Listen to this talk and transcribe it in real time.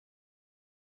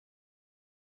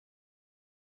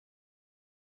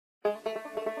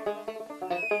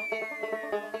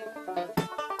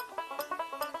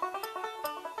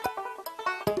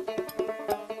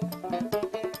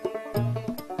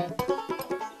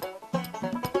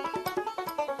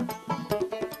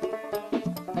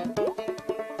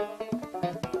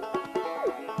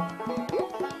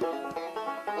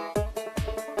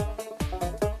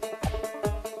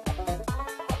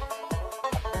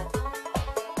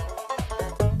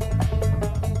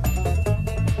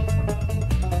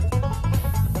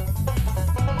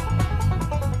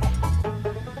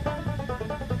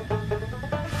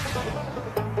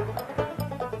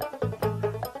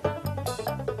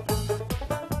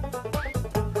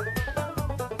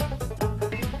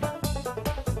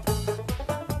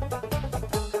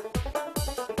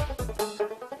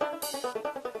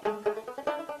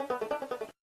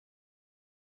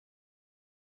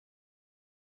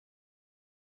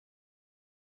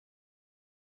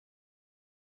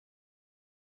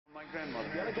My grandmother.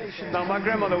 Now, my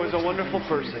grandmother was a wonderful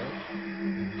person.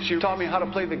 She taught me how to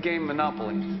play the game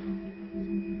Monopoly.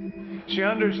 She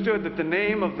understood that the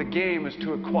name of the game is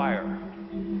to acquire.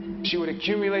 She would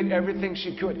accumulate everything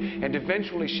she could, and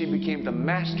eventually she became the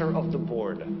master of the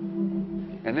board.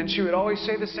 And then she would always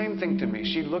say the same thing to me.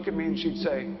 She'd look at me and she'd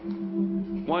say,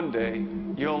 "One day,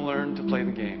 you'll learn to play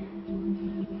the game."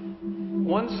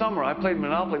 One summer, I played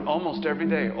Monopoly almost every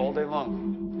day, all day long.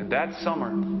 And that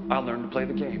summer, I learned to play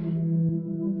the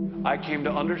game. I came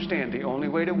to understand the only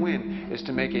way to win is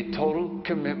to make a total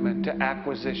commitment to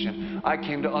acquisition. I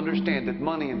came to understand that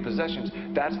money and possessions,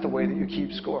 that's the way that you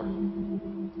keep score.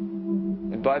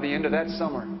 And by the end of that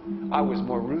summer, I was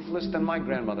more ruthless than my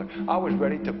grandmother. I was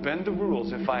ready to bend the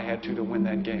rules if I had to win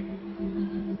that game.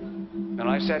 And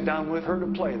I sat down with her to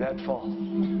play that fall.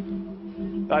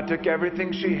 I took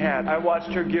everything she had. I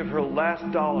watched her give her last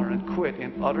dollar and quit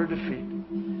in utter defeat.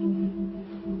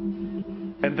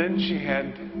 And then she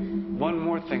had one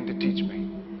more thing to teach me.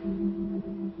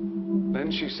 Then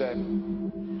she said,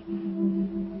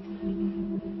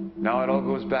 "Now it all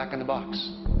goes back in the box."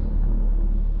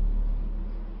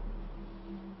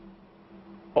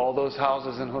 All those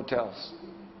houses and hotels,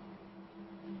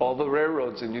 all the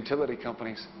railroads and utility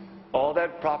companies, all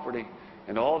that property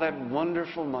and all that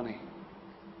wonderful money.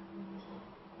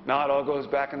 Now it all goes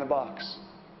back in the box.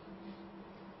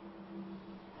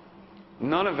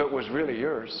 None of it was really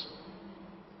yours.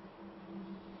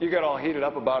 You got all heated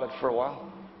up about it for a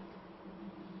while.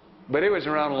 But it was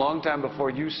around a long time before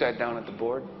you sat down at the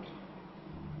board.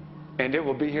 And it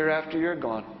will be here after you're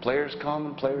gone. Players come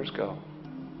and players go.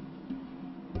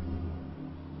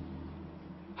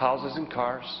 Houses and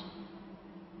cars,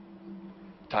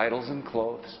 titles and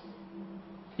clothes,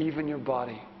 even your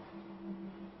body.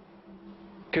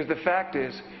 Because the fact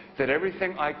is that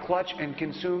everything I clutch and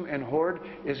consume and hoard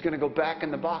is going to go back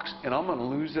in the box, and I'm going to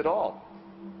lose it all.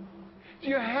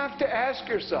 You have to ask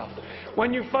yourself,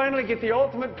 when you finally get the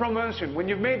ultimate promotion, when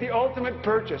you've made the ultimate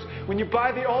purchase, when you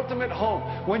buy the ultimate home,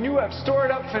 when you have stored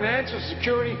up financial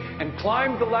security and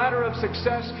climbed the ladder of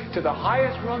success to the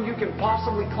highest rung you can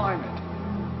possibly climb it,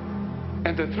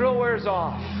 and the thrill wears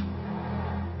off,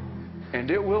 and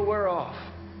it will wear off,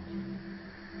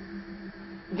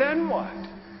 then what?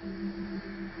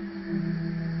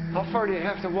 How far do you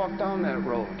have to walk down that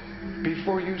road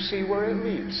before you see where it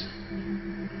leads?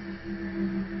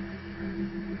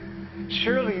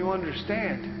 Surely you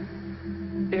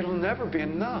understand, it'll never be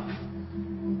enough.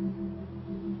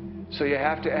 So you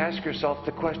have to ask yourself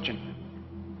the question,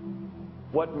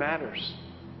 what matters?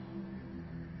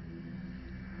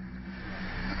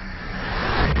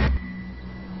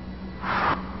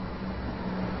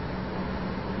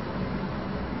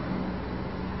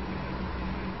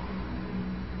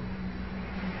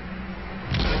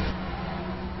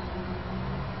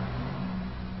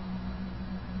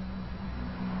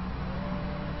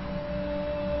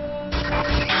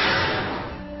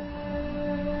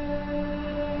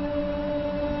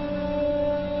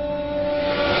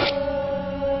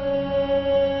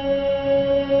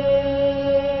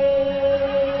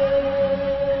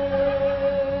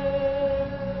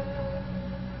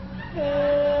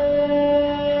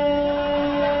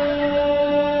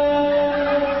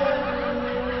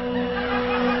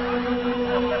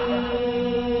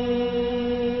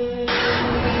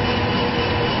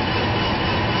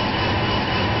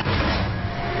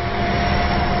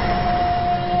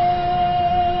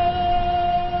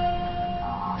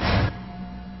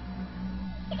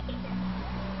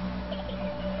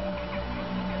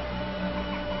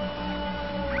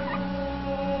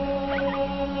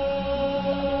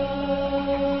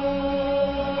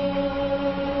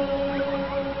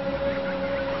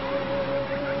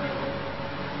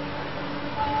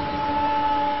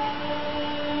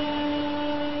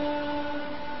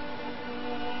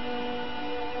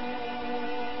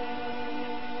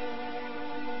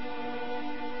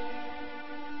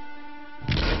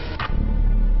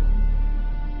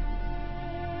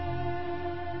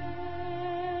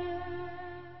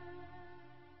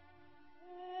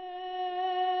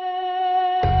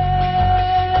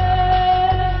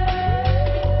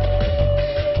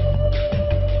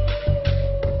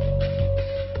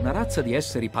 Di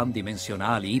esseri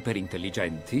pandimensionali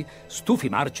iperintelligenti, stufi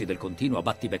marci del continuo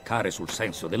battibeccare sul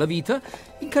senso della vita,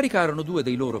 incaricarono due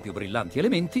dei loro più brillanti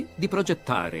elementi di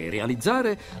progettare e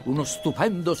realizzare uno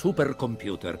stupendo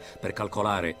supercomputer per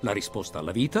calcolare la risposta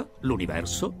alla vita,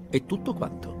 l'universo e tutto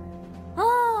quanto.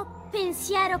 Oh,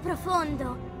 pensiero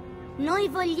profondo! Noi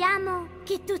vogliamo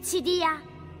che tu ci dia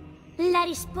la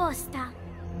risposta.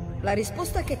 La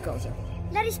risposta a che cosa?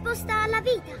 La risposta alla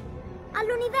vita,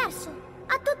 all'universo,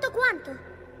 a tutto quanto.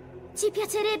 Ci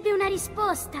piacerebbe una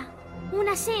risposta,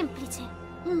 una semplice.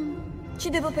 Ci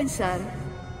devo pensare.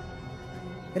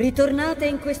 Ritornate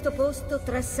in questo posto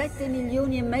tra 7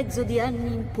 milioni e mezzo di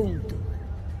anni in punto.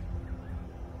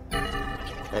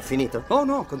 È finito? Oh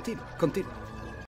no, continua, continua.